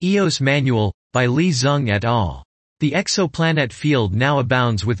EOS Manual, by Li Zeng et al. The exoplanet field now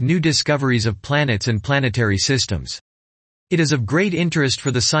abounds with new discoveries of planets and planetary systems. It is of great interest for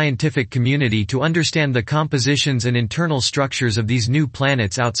the scientific community to understand the compositions and internal structures of these new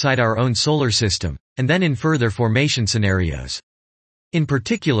planets outside our own solar system, and then infer their formation scenarios. In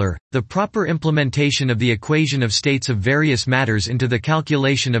particular, the proper implementation of the equation of states of various matters into the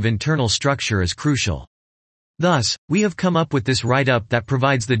calculation of internal structure is crucial. Thus, we have come up with this write-up that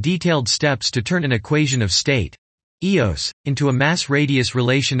provides the detailed steps to turn an equation of state, EOS, into a mass-radius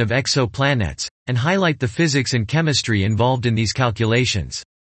relation of exoplanets, and highlight the physics and chemistry involved in these calculations.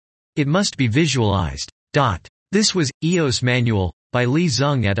 It must be visualized. This was EOS Manual, by Li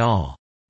Zeng et al.